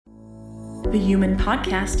The Human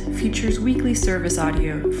Podcast features weekly service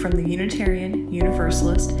audio from the Unitarian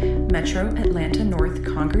Universalist Metro Atlanta North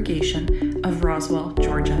Congregation of Roswell,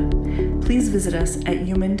 Georgia. Please visit us at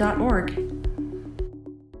human.org.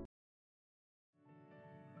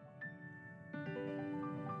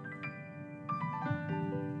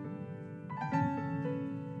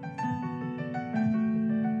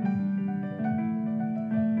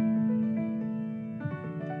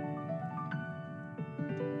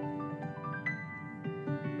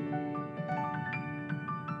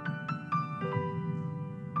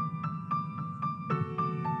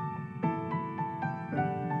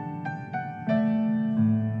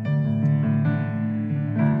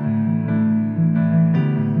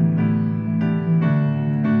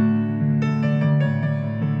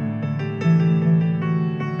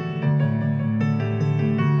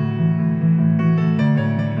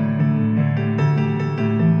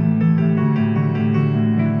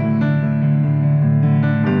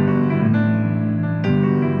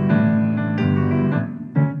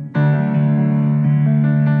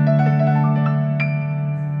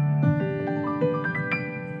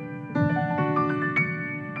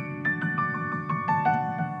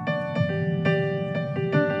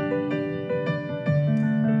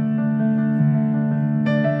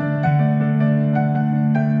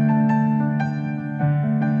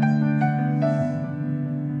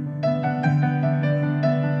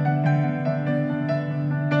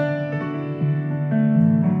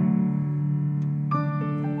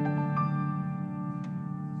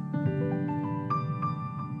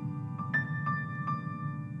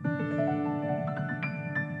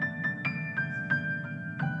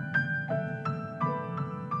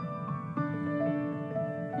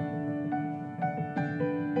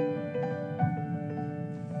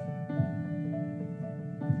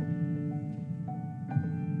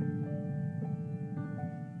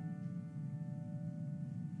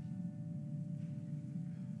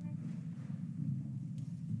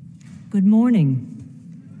 Good morning.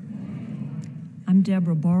 I'm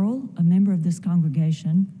Deborah Burrell, a member of this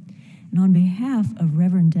congregation, and on behalf of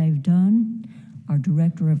Reverend Dave Dunn, our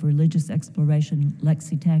Director of Religious Exploration,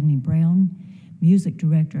 Lexi Tagney Brown, Music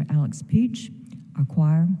Director, Alex Peach, our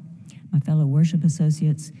choir, my fellow worship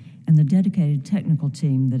associates, and the dedicated technical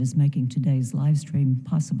team that is making today's live stream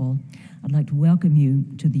possible, I'd like to welcome you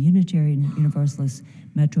to the Unitarian Universalist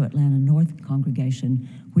Metro Atlanta North Congregation,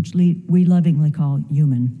 which we lovingly call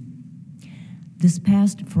Human. This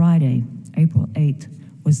past Friday, April 8th,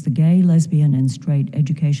 was the Gay, Lesbian, and Straight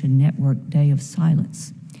Education Network Day of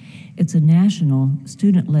Silence. It's a national,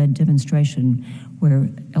 student-led demonstration where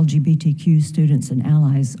LGBTQ students and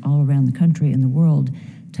allies all around the country and the world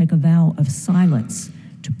take a vow of silence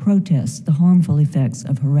to protest the harmful effects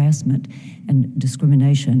of harassment and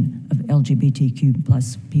discrimination of LGBTQ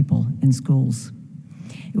plus people in schools.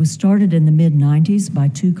 It was started in the mid-90s by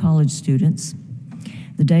two college students.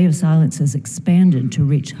 The Day of Silence has expanded to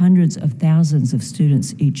reach hundreds of thousands of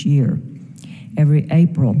students each year. Every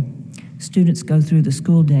April, students go through the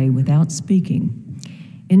school day without speaking,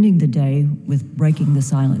 ending the day with Breaking the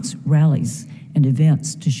Silence rallies and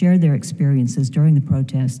events to share their experiences during the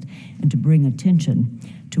protest and to bring attention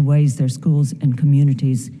to ways their schools and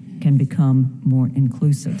communities can become more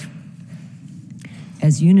inclusive.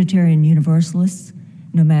 As Unitarian Universalists,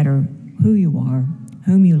 no matter who you are,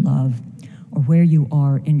 whom you love, or where you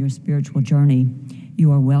are in your spiritual journey,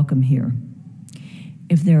 you are welcome here.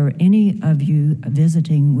 If there are any of you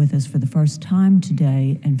visiting with us for the first time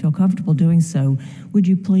today and feel comfortable doing so, would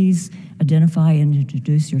you please identify and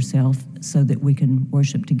introduce yourself so that we can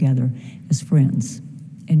worship together as friends?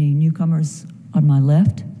 Any newcomers on my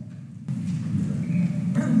left?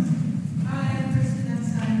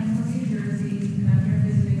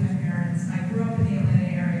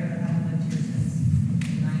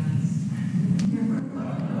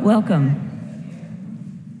 Welcome.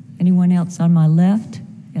 Anyone else on my left?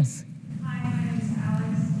 Yes. Hi, my name is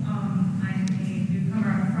Alex. I'm a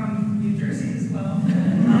newcomer from New Jersey as well.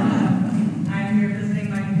 I'm here visiting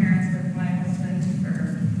my parents with my husband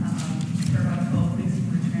for about 12 weeks.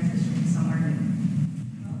 We're transitioning somewhere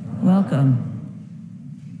new. Welcome.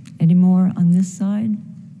 Any more on this side?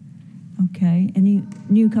 Okay. Any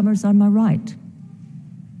newcomers on my right?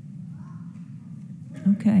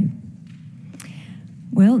 Okay.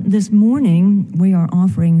 Well, this morning we are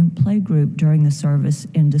offering playgroup during the service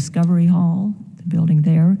in Discovery Hall, the building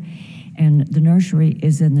there, and the nursery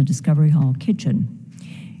is in the Discovery Hall kitchen.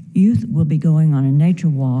 Youth will be going on a nature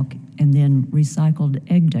walk and then recycled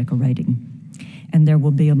egg decorating. And there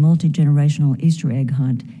will be a multi-generational Easter egg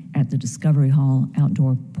hunt at the Discovery Hall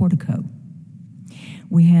outdoor portico.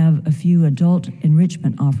 We have a few adult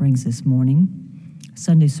enrichment offerings this morning,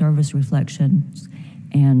 Sunday service reflections,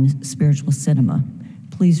 and spiritual cinema.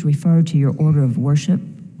 Please refer to your order of worship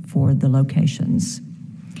for the locations.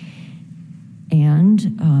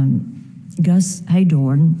 And Gus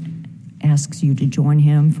Haydorn asks you to join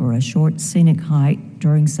him for a short scenic hike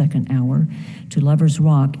during second hour to Lover's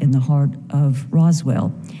Rock in the heart of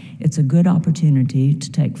Roswell. It's a good opportunity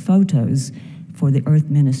to take photos for the Earth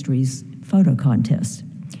Ministries photo contest.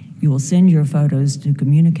 You will send your photos to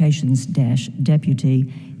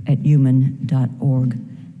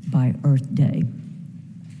communications-deputy@human.org by Earth Day,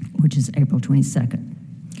 which is April 22nd.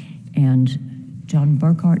 And John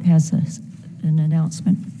Burkhart has an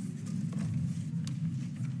announcement.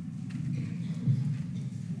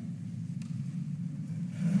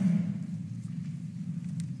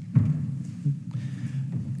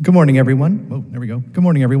 Good morning, everyone. Whoa, there we go. Good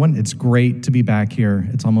morning, everyone. It's great to be back here.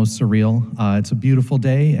 It's almost surreal. It's a beautiful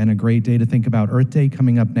day and a great day to think about Earth Day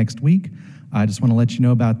coming up next week. I just want to let you know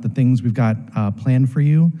about the things we've got planned for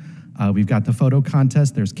you. We've got the photo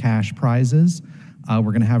contest. There's cash prizes. We're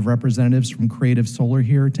going to have representatives from Creative Solar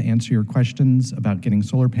here to answer your questions about getting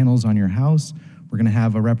solar panels on your house. We're going to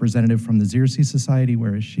have a representative from the Xerces Society.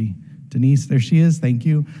 Where is she? Denise, there she is. Thank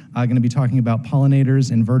you. Going to be talking about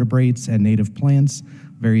pollinators, invertebrates, and native plants.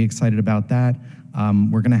 Very excited about that.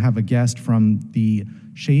 We're going to have a guest from the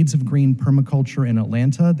Shades of Green Permaculture in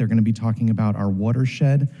Atlanta. They're going to be talking about our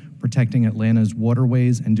watershed, protecting Atlanta's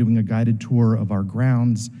waterways, and doing a guided tour of our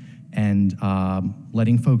grounds and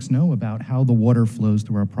letting folks know about how the water flows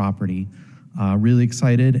through our property. Really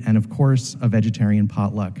excited, and of course, a vegetarian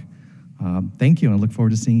potluck. Thank you, and I look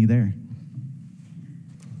forward to seeing you there.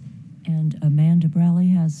 And Amanda Browley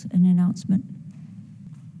has an announcement.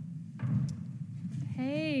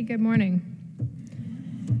 Hey, good morning.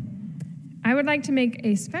 I would like to make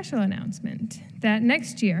a special announcement that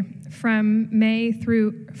next year, from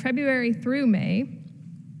February through May,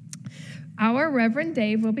 our Reverend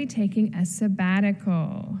Dave will be taking a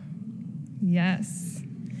sabbatical. Yes.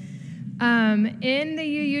 In the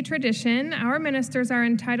UU tradition, our ministers are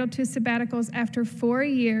entitled to sabbaticals after 4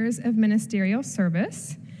 years of ministerial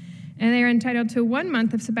service, and they are entitled to 1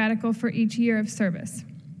 month of sabbatical for each year of service.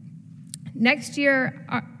 Next year,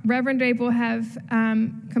 Reverend Dave will have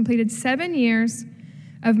completed 7 years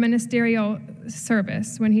of ministerial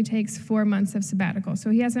service when he takes 4 months of sabbatical. So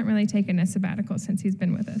he hasn't really taken a sabbatical since he's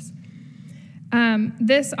been with us.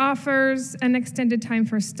 This offers an extended time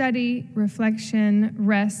for study, reflection,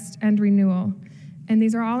 rest, and renewal. And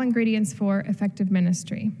these are all ingredients for effective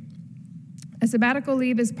ministry. A sabbatical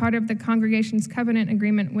leave is part of the congregation's covenant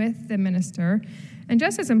agreement with the minister. And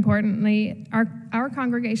just as importantly, our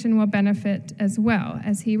congregation will benefit as well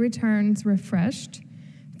as he returns refreshed,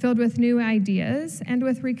 filled with new ideas, and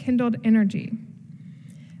with rekindled energy.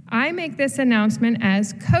 I make this announcement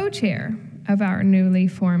as co-chair of our newly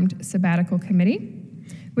formed sabbatical committee,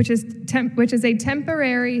 which is a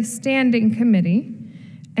temporary standing committee,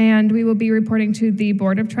 and we will be reporting to the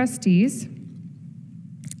Board of Trustees.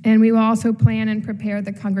 And we will also plan and prepare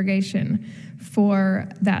the congregation for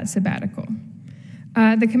that sabbatical.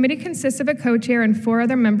 The committee consists of a co-chair and 4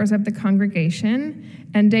 other members of the congregation,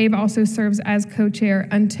 and Dave also serves as co-chair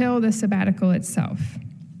until the sabbatical itself.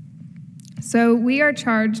 So we are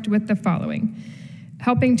charged with the following: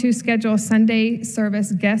 helping to schedule Sunday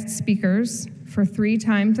service guest speakers for 3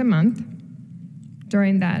 times a month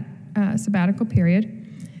during that sabbatical period.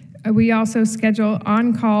 We also schedule an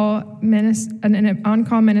on-call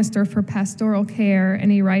minister for pastoral care,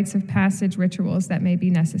 any rites of passage rituals that may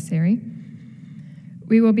be necessary.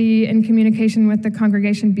 We will be in communication with the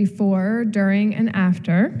congregation before, during, and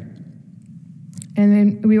after. And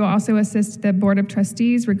then we will also assist the Board of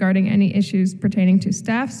Trustees regarding any issues pertaining to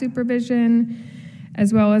staff supervision,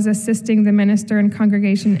 as well as assisting the minister and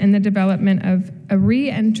congregation in the development of a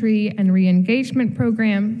re-entry and re-engagement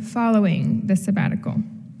program following the sabbatical.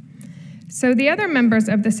 So the other members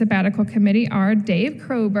of the sabbatical committee are Dave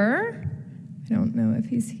Krober. I don't know if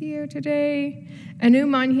he's here today. Anu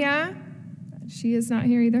Manya. She is not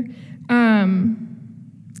here either.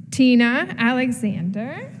 Tina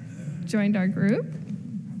Alexander joined our group,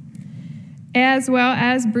 as well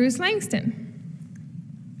as Bruce Langston.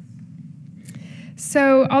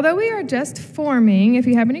 So although we are just forming, if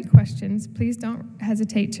you have any questions, please don't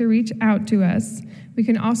hesitate to reach out to us. We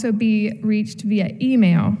can also be reached via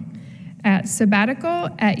email at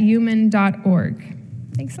sabbatical@human.org.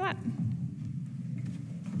 Thanks a lot.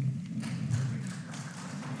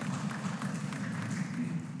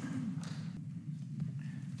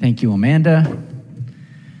 Thank you, Amanda.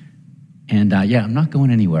 And yeah, I'm not going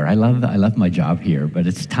anywhere. I love my job here, but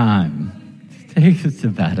it's time. It's Take a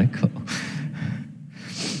sabbatical.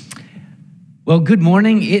 Well, good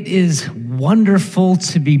morning. It is wonderful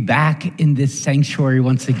to be back in this sanctuary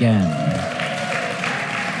once again.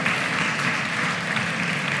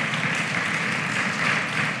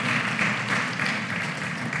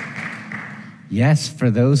 Yes, for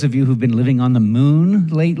those of you who've been living on the moon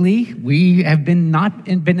lately, we have been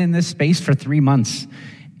in this space for 3 months,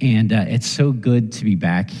 and it's so good to be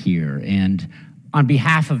back here. And on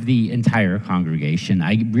behalf of the entire congregation,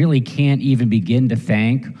 I really can't even begin to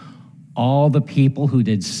thank all the people who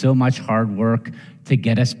did so much hard work to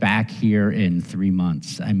get us back here in 3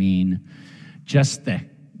 months. I mean, just the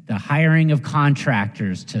hiring of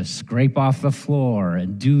contractors to scrape off the floor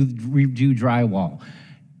and redo drywall,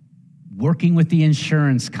 working with the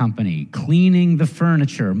insurance company, cleaning the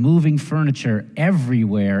furniture, moving furniture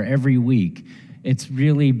everywhere, every week. It's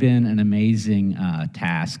really been an amazing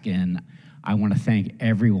task, and I want to thank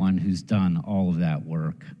everyone who's done all of that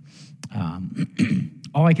work.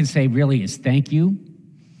 All I can say really is thank you.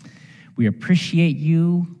 We appreciate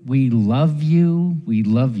you. We love you. We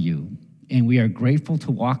love you. And we are grateful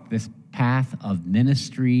to walk this path of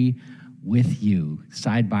ministry with you,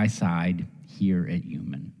 side by side, here at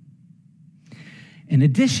Human. In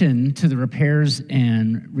addition to the repairs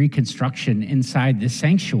and reconstruction inside this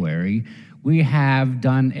sanctuary, we have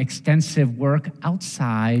done extensive work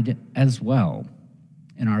outside as well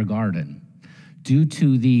in our garden. Due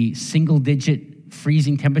to the single-digit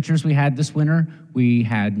freezing temperatures we had this winter, we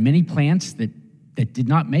had many plants that did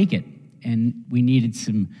not make it, and we needed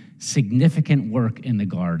some significant work in the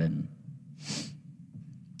garden.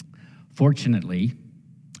 Fortunately,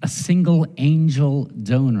 a single angel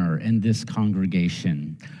donor in this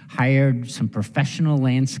congregation hired some professional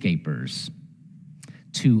landscapers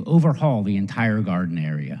to overhaul the entire garden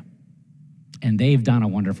area, and they've done a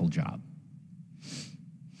wonderful job.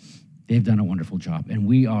 They've done a wonderful job, and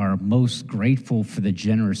we are most grateful for the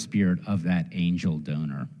generous spirit of that angel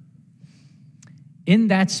donor. In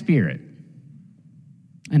that spirit,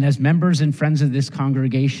 and as members and friends of this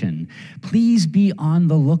congregation, please be on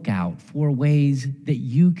the lookout for ways that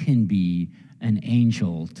you can be an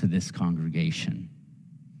angel to this congregation.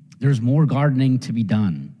 There's more gardening to be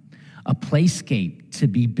done, a playscape to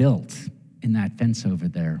be built in that fence over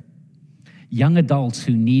there, young adults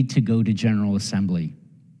who need to go to General Assembly,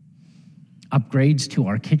 upgrades to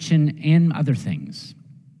our kitchen, and other things.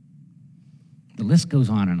 The list goes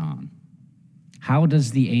on and on. How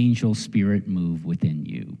does the angel spirit move within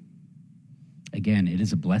you? Again, it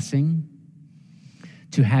is a blessing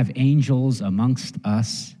to have angels amongst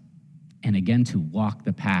us, and again, to walk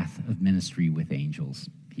the path of ministry with angels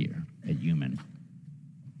here at Human.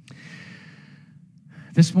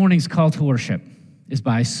 This morning's call to worship is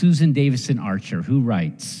by Susan Davison Archer, who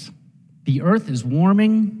writes, "The earth is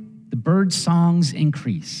warming, the bird songs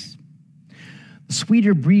increase. The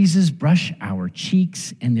sweeter breezes brush our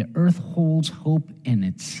cheeks, and the earth holds hope in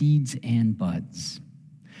its seeds and buds.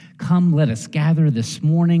 Come, let us gather this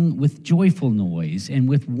morning with joyful noise and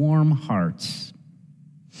with warm hearts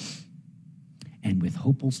and with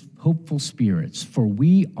hopeful spirits, for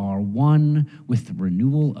we are one with the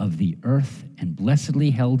renewal of the earth and blessedly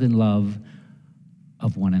held in love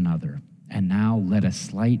of one another. And now let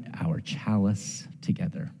us light our chalice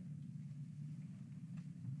together."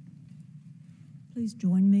 Please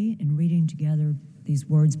join me in reading together these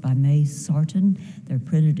words by May Sarton. They're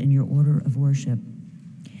printed in your order of worship.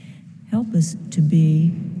 Help us to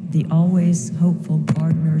be the always hopeful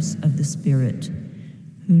gardeners of the Spirit,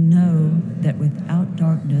 who know that without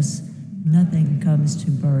darkness nothing comes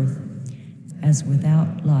to birth, as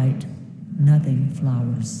without light nothing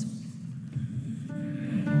flowers.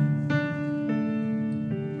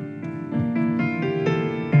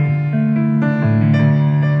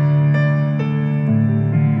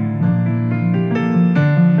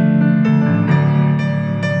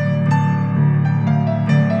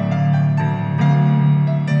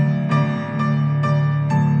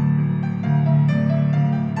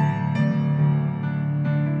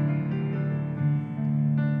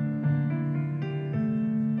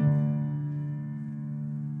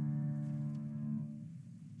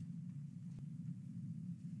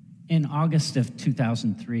 In August of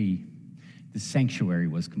 2003, the sanctuary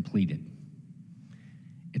was completed.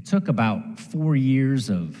 It took about 4 years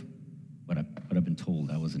of what I've been told,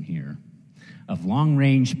 I wasn't here, of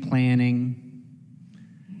long-range planning,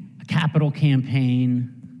 a capital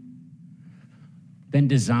campaign, then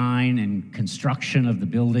design and construction of the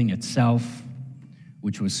building itself,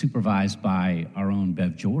 which was supervised by our own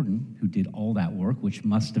Bev Jordan, who did all that work, which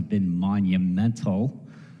must have been monumental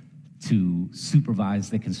to supervise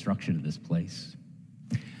the construction of this place.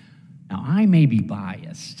 Now, I may be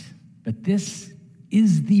biased, but this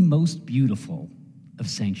is the most beautiful of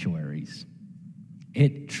sanctuaries.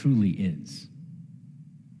 It truly is.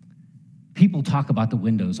 People talk about the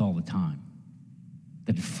windows all the time,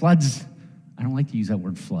 that it floods. I don't like to use that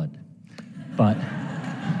word flood, but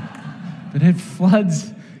it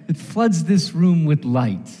floods this room with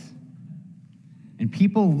light. And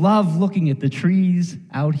people love looking at the trees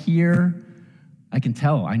out here. I can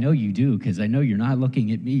tell, I know you do, because I know you're not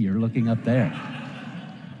looking at me, you're looking up there.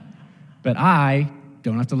 But I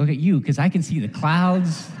don't have to look at you, because I can see the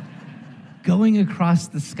clouds going across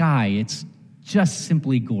the sky. It's just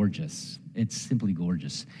simply gorgeous. It's simply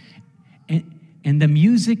gorgeous. And the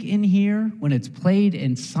music in here, when it's played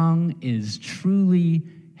and sung, is truly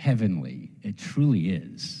heavenly. It truly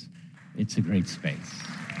is. It's a great space.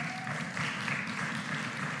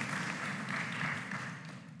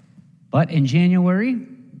 But in January,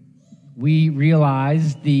 we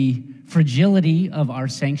realized the fragility of our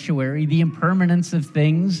sanctuary, the impermanence of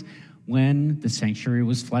things when the sanctuary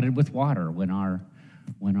was flooded with water, when our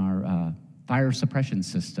fire suppression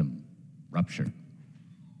system ruptured,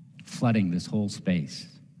 flooding this whole space.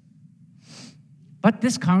 But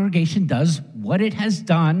this congregation does what it has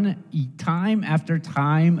done time after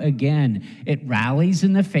time again. It rallies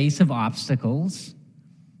in the face of obstacles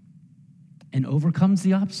and overcomes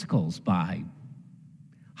the obstacles by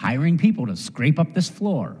hiring people to scrape up this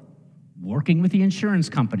floor, working with the insurance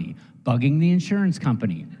company, bugging the insurance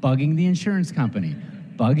company, bugging the insurance company,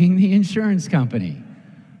 bugging the insurance company.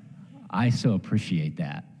 I so appreciate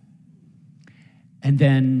that. And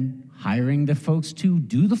then hiring the folks to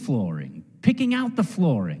do the flooring, picking out the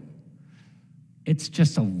flooring. It's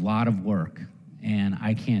just a lot of work, and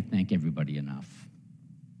I can't thank everybody enough.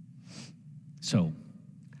 So,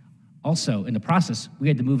 also, in the process, we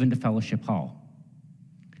had to move into Fellowship Hall.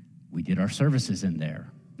 We did our services in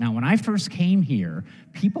there. Now, when I first came here,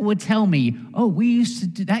 people would tell me, oh,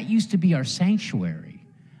 that used to be our sanctuary.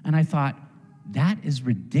 And I thought, that is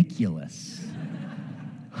ridiculous.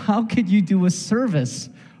 How could you do a service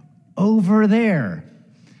over there?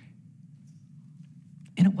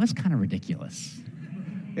 And it was kind of ridiculous.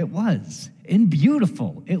 It was. And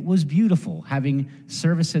beautiful. It was beautiful having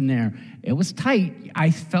service in there. It was tight. I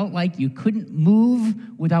felt like you couldn't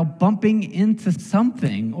move without bumping into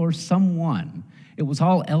something or someone. It was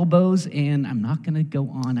all elbows, and I'm not going to go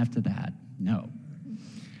on after that. No.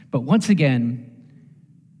 But once again,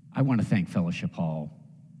 I want to thank Fellowship Hall.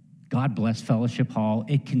 God bless Fellowship Hall.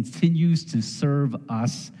 It continues to serve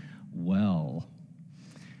us well.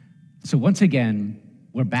 So once again,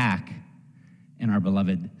 we're back in our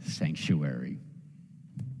beloved sanctuary.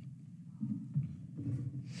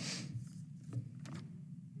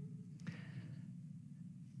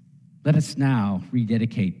 Let us now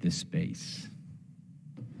rededicate this space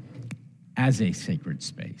as a sacred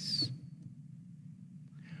space.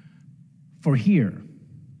 For here,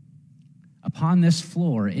 upon this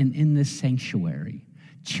floor and in this sanctuary,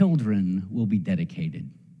 children will be dedicated.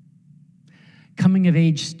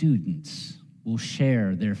 Coming-of-age students will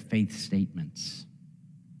share their faith statements.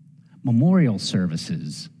 Memorial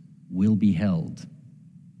services will be held.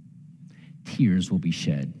 Tears will be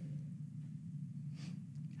shed.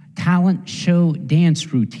 Talent show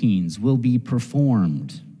dance routines will be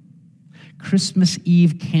performed. Christmas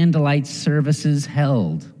Eve candlelight services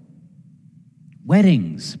held.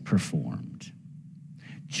 Weddings performed.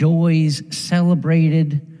 Joys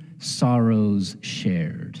celebrated, sorrows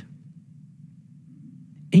shared.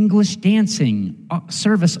 English dancing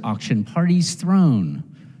service auction parties thrown.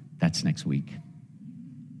 That's next week.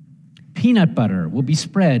 Peanut butter will be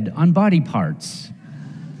spread on body parts.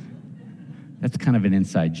 That's kind of an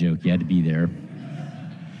inside joke. You had to be there.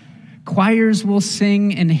 Choirs will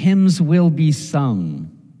sing and hymns will be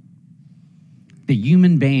sung. The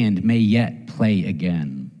human band may yet play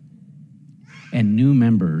again, and new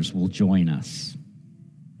members will join us.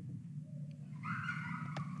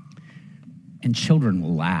 And children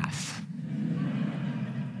will laugh.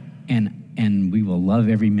 And we will love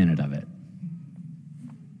every minute of it.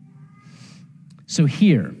 So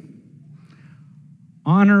here,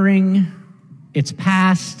 honoring its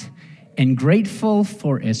past and grateful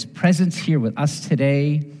for its presence here with us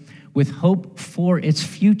today, with hope for its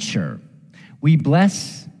future, we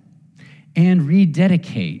bless and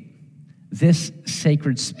rededicate this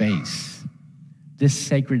sacred space, this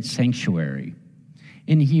sacred sanctuary.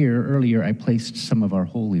 In here, earlier, I placed some of our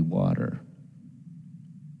holy water.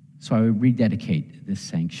 So I would rededicate this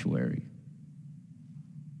sanctuary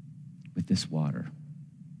with this water.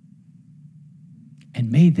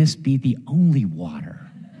 And may this be the only water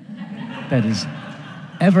that is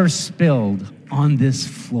ever spilled on this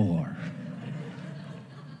floor.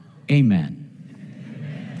 Amen.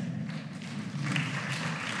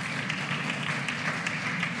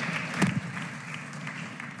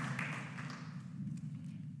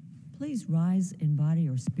 Please rise in body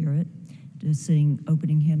or spirit to sing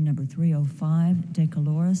opening hymn number 305, De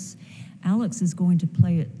Caloris. Alex is going to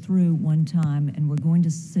play it through one time, and we're going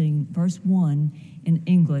to sing verse 1 in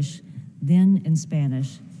English, then in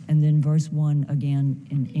Spanish, and then verse 1 again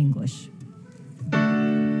in English.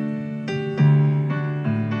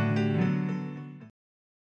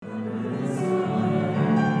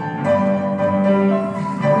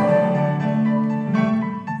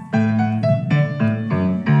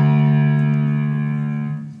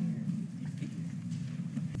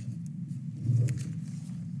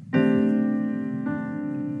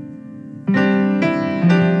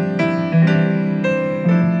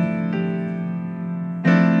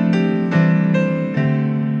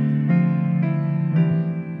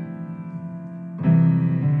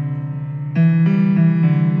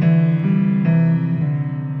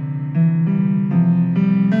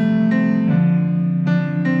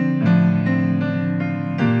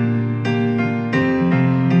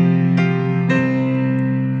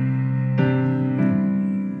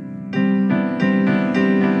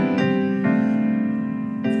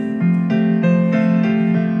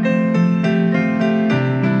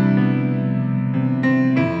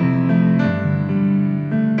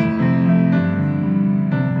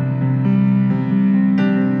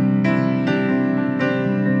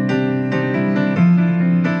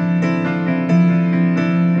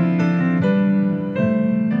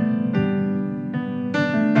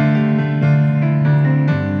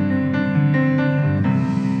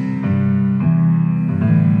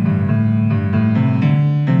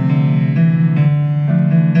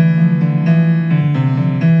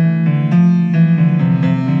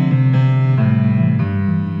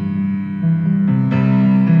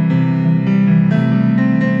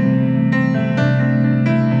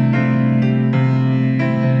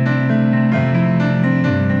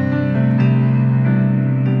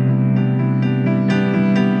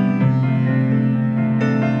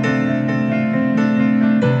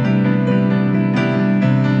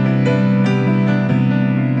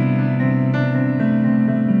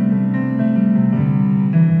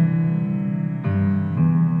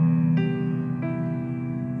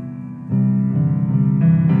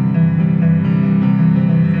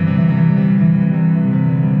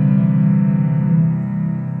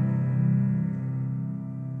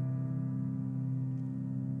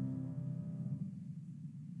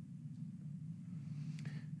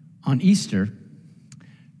 On Easter,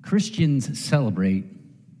 Christians celebrate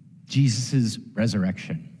Jesus'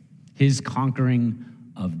 resurrection, his conquering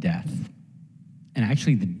of death. And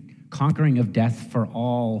actually, the conquering of death for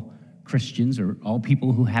all Christians or all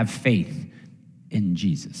people who have faith in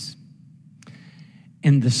Jesus.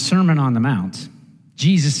 In the Sermon on the Mount,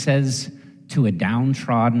 Jesus says to a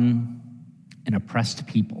downtrodden and oppressed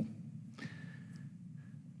people,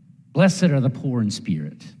 "Blessed are the poor in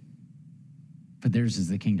spirit, for theirs is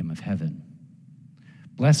the kingdom of heaven.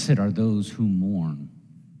 Blessed are those who mourn,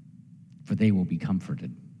 for they will be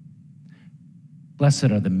comforted. Blessed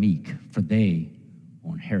are the meek, for they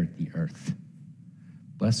will inherit the earth.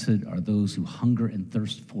 Blessed are those who hunger and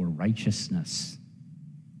thirst for righteousness,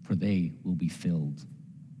 for they will be filled.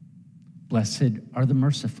 Blessed are the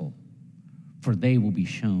merciful, for they will be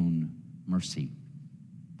shown mercy.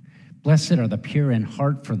 Blessed are the pure in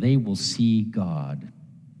heart, for they will see God.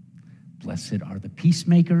 Blessed are the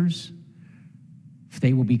peacemakers, for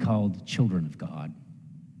they will be called children of God.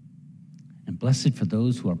 And blessed for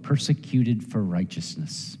those who are persecuted for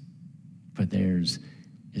righteousness, for theirs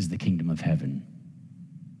is the kingdom of heaven."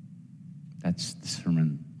 That's the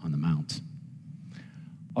Sermon on the Mount.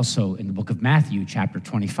 Also, in the book of Matthew, chapter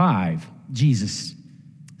 25, Jesus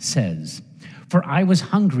says, "For I was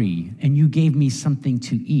hungry, and you gave me something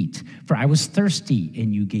to eat. For I was thirsty,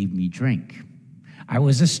 and you gave me drink. I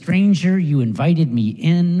was a stranger, you invited me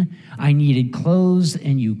in. I needed clothes,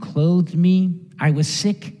 and you clothed me. I was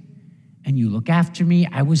sick, and you looked after me.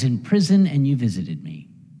 I was in prison, and you visited me."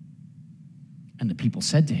 And the people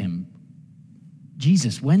said to him,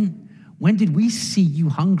 "Jesus, when did we see you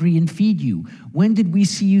hungry and feed you? When did we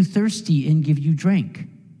see you thirsty and give you drink?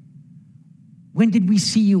 When did we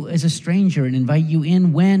see you as a stranger and invite you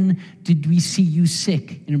in? When did we see you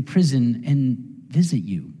sick and in prison and visit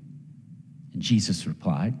you?" And Jesus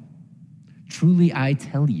replied, "Truly I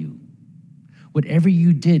tell you, whatever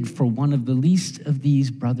you did for one of the least of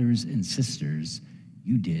these brothers and sisters,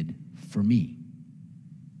 you did for me."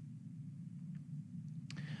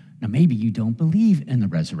 Now, maybe you don't believe in the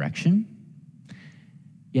resurrection.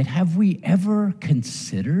 Yet have we ever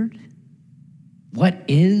considered what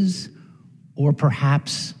is, or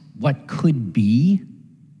perhaps what could be,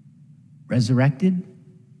 resurrected?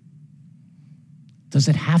 Does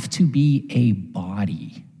it have to be a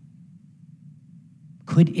body?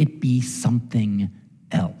 Could it be something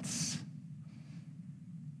else?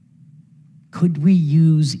 Could we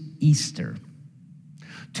use Easter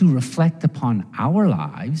to reflect upon our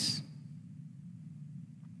lives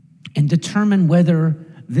and determine whether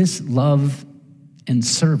this love and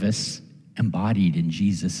service embodied in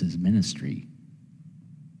Jesus' ministry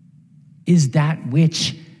is that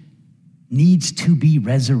which needs to be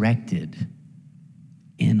resurrected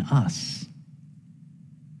in us?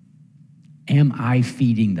 Am I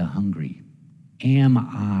feeding the hungry? Am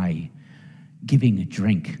I giving a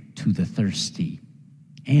drink to the thirsty?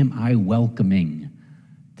 Am I welcoming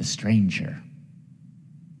the stranger?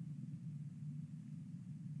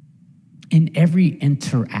 In every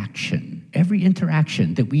interaction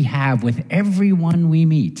that we have with everyone we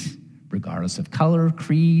meet, regardless of color,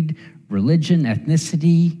 creed, religion,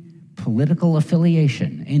 ethnicity, political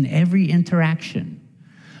affiliation, in every interaction,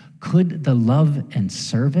 could the love and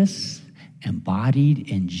service embodied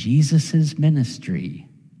in Jesus' ministry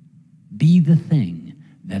be the thing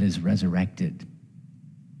that is resurrected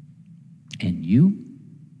in you,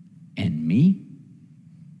 in me,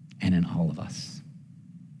 and in all of us?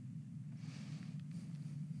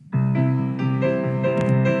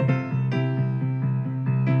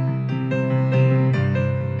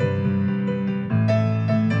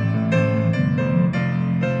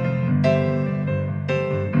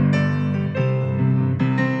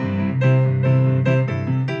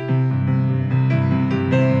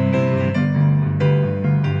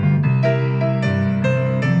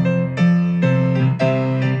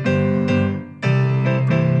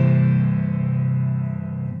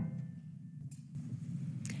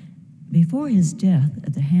 Before his death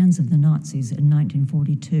at the hands of the Nazis in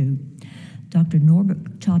 1942, Dr.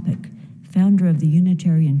 Norbert Čapek, founder of the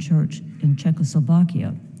Unitarian Church in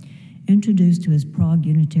Czechoslovakia, introduced to his Prague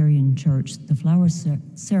Unitarian Church the flower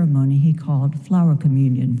ceremony he called Flower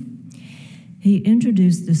Communion. He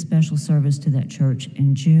introduced this special service to that church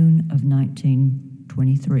in June of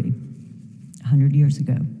 1923, 100 years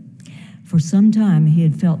ago. For some time, he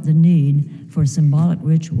had felt the need for a symbolic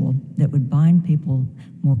ritual that would bind people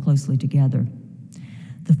more closely together.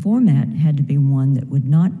 The format had to be one that would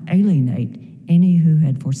not alienate any who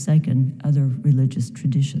had forsaken other religious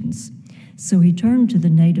traditions. So he turned to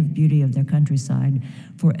the native beauty of their countryside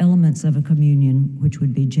for elements of a communion which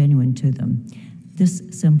would be genuine to them. This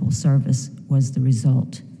simple service was the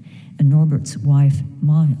result. And Norbert's wife,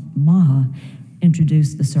 Maha,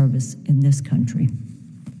 introduced the service in this country.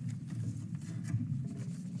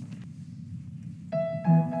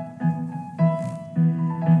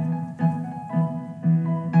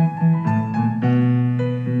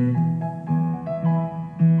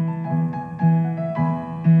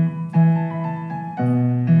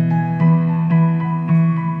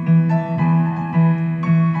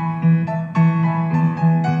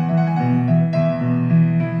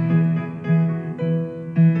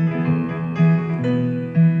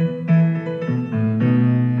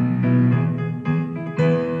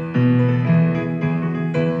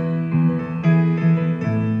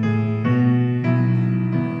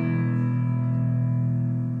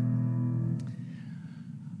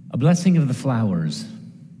 Blessing of the Flowers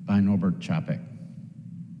by Norbert Čapek.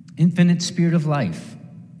 Infinite Spirit of life,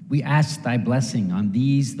 we ask thy blessing on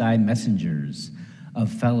these thy messengers of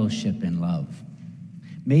fellowship and love.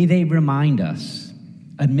 May they remind us,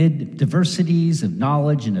 amid diversities of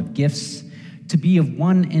knowledge and of gifts, to be of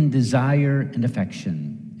one in desire and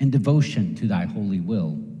affection and devotion to thy holy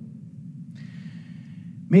will.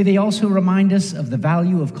 May they also remind us of the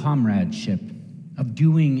value of comradeship, of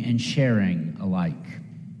doing and sharing alike.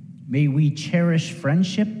 May we cherish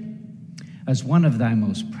friendship as one of thy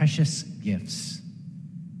most precious gifts.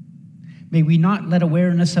 May we not let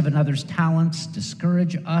awareness of another's talents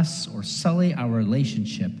discourage us or sully our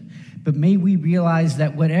relationship, but may we realize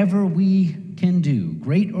that whatever we can do,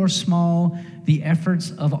 great or small, the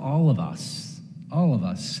efforts of all of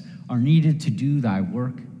us are needed to do thy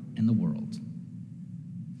work in the world.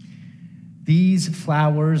 These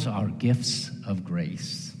flowers are gifts of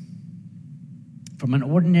grace. From an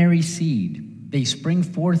ordinary seed, they spring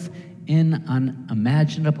forth in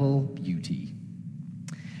unimaginable beauty.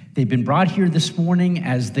 They've been brought here this morning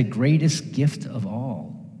as the greatest gift of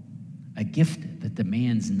all, a gift that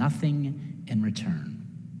demands nothing in return.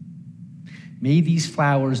 May these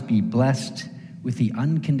flowers be blessed with the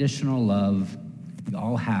unconditional love we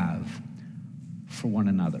all have for one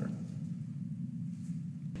another.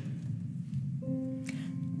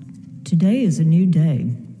 Today is a new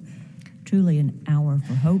day, truly an hour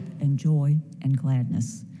for hope and joy and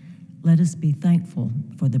gladness. Let us be thankful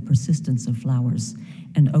for the persistence of flowers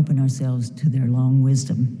and open ourselves to their long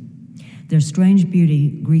wisdom. Their strange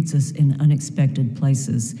beauty greets us in unexpected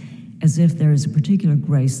places, as if there is a particular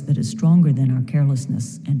grace that is stronger than our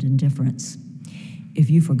carelessness and indifference. If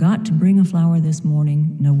you forgot to bring a flower this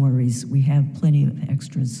morning, no worries, we have plenty of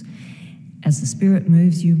extras. As the Spirit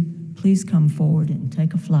moves you, please come forward and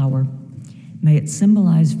take a flower. May it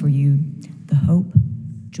symbolize for you the hope,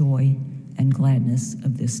 joy, and gladness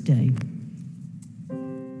of this day.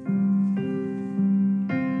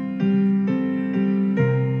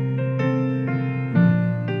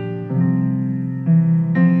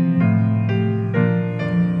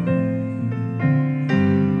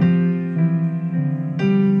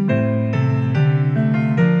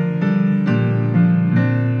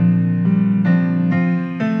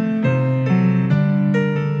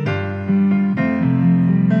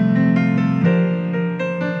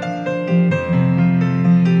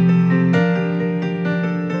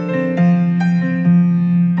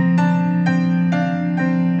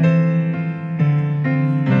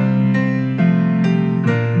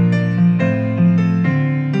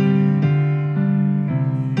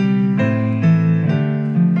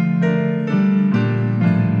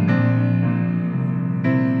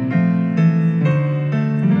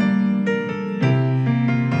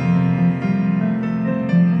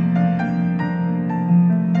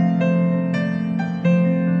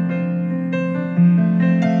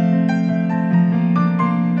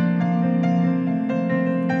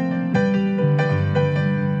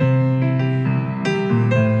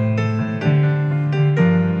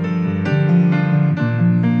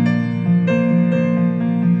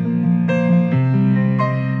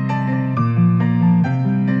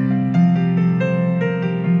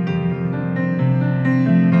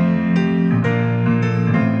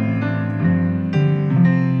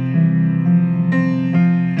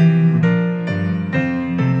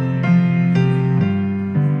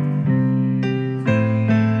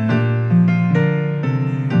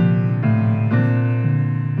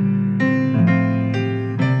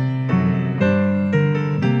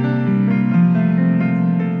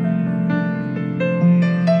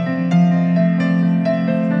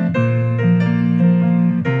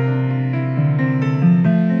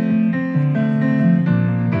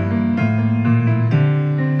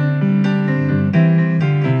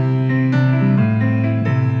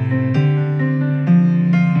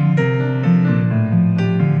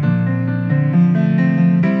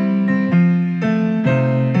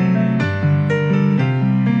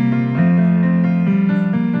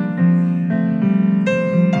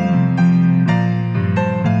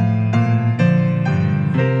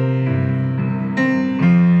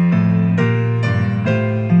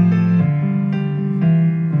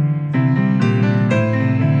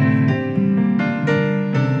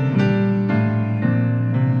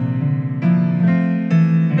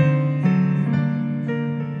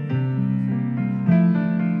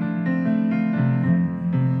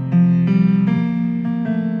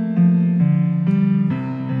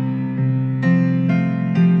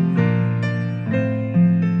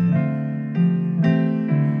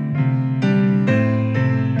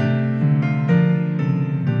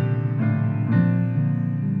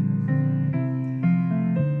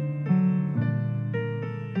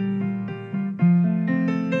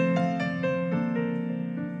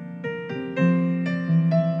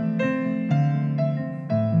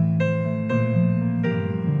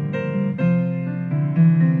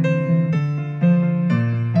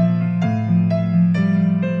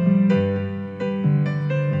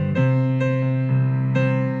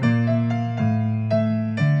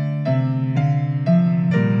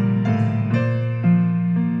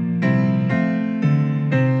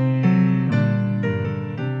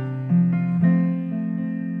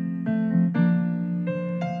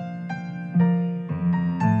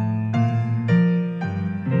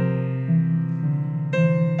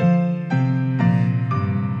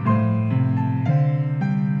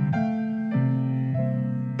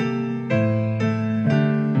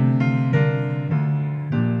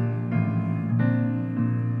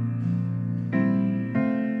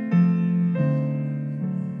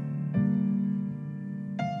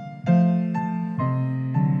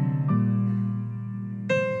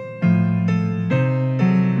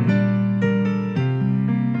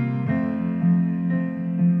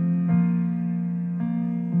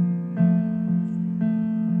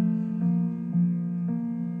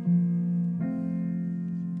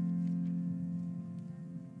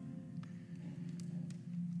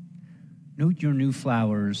 Note your new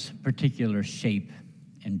flower's particular shape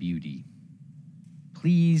and beauty.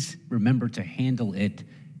 Please remember to handle it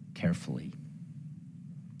carefully.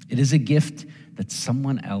 It is a gift that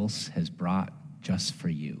someone else has brought just for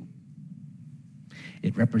you.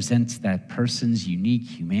 It represents that person's unique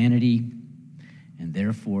humanity and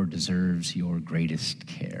therefore deserves your greatest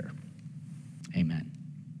care. Amen.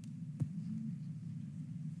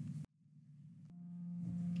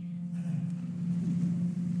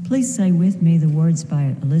 Please say with me the words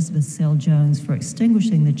by Elizabeth Sell Jones for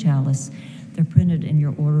extinguishing the chalice. They're printed in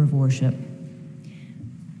your order of worship.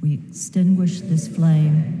 We extinguish this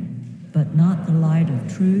flame, but not the light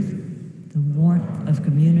of truth, the warmth of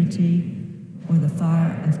community, or the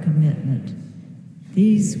fire of commitment.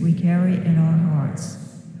 These we carry in our hearts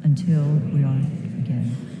until we are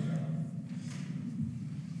again.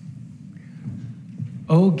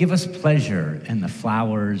 Oh, give us pleasure in the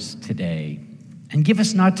flowers today, and give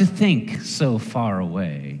us not to think so far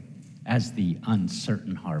away as the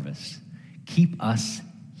uncertain harvest. Keep us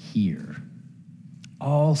here,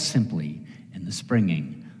 all simply in the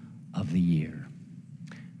springing of the year.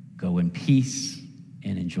 Go in peace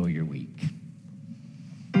and enjoy your week.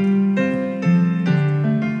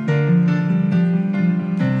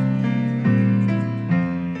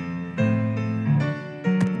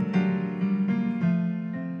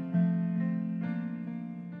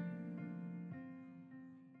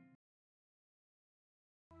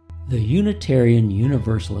 The Unitarian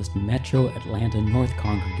Universalist Metro Atlanta North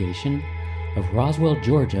Congregation of Roswell,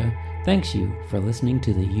 Georgia, thanks you for listening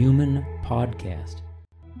to the Human Podcast.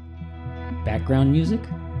 Background music,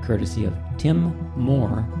 courtesy of Tim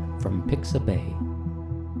Moore from Pixabay.